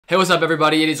Hey, what's up,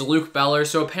 everybody? It is Luke Beller.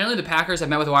 So apparently the Packers have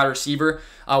met with a wide receiver.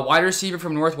 Wide receiver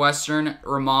from Northwestern,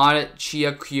 Ramad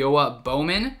Chiakioa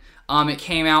Bowman. It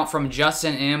came out from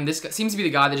Justin M. This seems to be the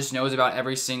guy that just knows about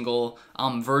every single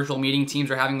virtual meeting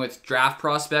teams are having with draft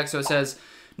prospects. So it says,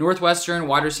 Northwestern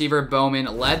wide receiver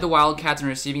Bowman led the Wildcats in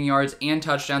receiving yards and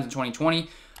touchdowns in 2020.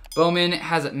 Bowman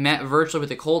has met virtually with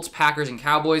the Colts, Packers, and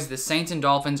Cowboys. The Saints and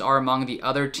Dolphins are among the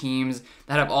other teams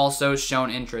that have also shown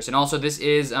interest. And also, this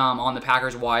is on the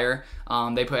Packers Wire.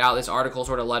 They put out this article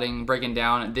sort of breaking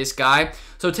down this guy.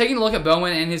 So taking a look at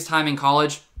Bowman and his time in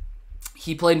college,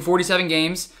 he played in 47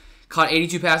 games, caught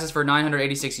 82 passes for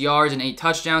 986 yards and 8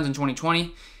 touchdowns in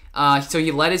 2020. So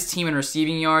he led his team in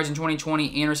receiving yards in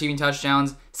 2020 and receiving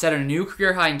touchdowns, set a new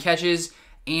career high in catches,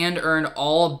 and earned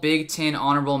all Big Ten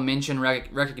honorable mention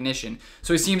recognition.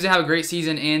 So he seems to have a great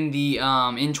season in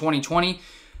 2020.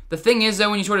 The thing is,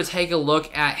 though, when you sort of take a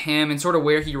look at him and sort of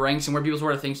where he ranks and where people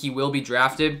sort of think he will be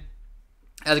drafted,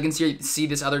 as you can see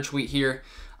this other tweet here,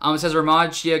 it says Ramad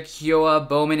Chiakioa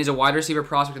Bowman is a wide receiver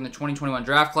prospect in the 2021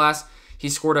 draft class. He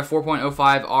scored a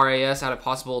 4.05 RAS out of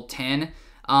possible 10.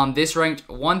 This ranked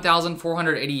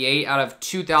 1,488 out of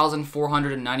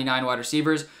 2,499 wide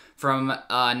receivers from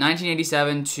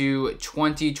 1987 to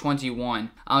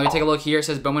 2021. We take a look here. It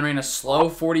says Bowman ran a slow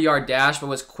 40-yard dash, but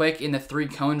was quick in the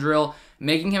 3-cone drill,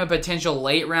 making him a potential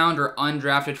late round or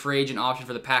undrafted free agent option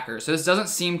for the Packers. So this doesn't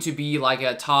seem to be like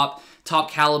a top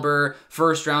caliber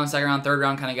first round, second round, third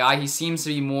round kind of guy. He seems to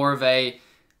be more of a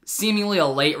seemingly a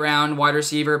late round wide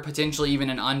receiver, potentially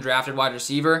even an undrafted wide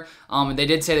receiver. They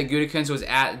did say that Gutekunst was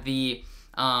at the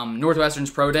Northwestern's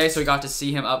Pro Day, so we got to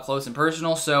see him up close and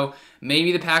personal. So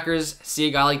maybe the Packers see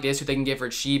a guy like this who they can get for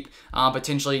cheap,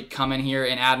 potentially come in here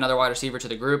and add another wide receiver to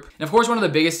the group. And of course, one of the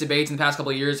biggest debates in the past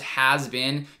couple of years has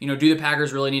been, do the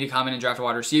Packers really need to come in and draft a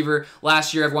wide receiver?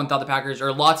 Last year, everyone thought the Packers,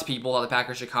 or lots of people thought the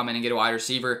Packers should come in and get a wide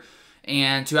receiver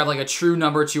and to have like a true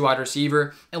number 2 wide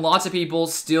receiver. And lots of people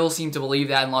still seem to believe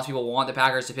that, and lots of people want the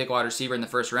Packers to pick a wide receiver in the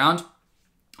first round.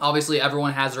 Obviously,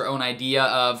 everyone has their own idea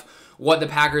of what the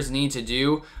Packers need to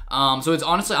do. So it's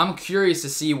honestly, I'm curious to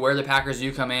see where the Packers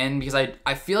do come in, because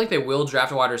I feel like they will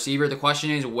draft a wide receiver. The question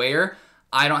is where.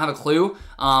 I don't have a clue.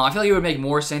 I feel like it would make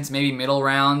more sense maybe middle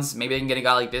rounds. Maybe they can get a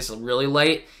guy like this really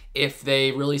late if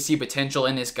they really see potential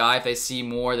in this guy, if they see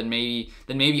more than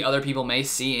maybe other people may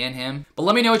see in him. But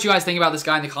let me know what you guys think about this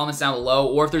guy in the comments down below,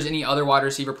 or if there's any other wide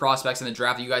receiver prospects in the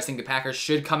draft that you guys think the Packers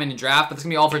should come in and draft. But that's going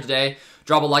to be all for today.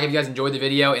 Drop a like if you guys enjoyed the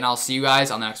video, and I'll see you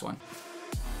guys on the next one.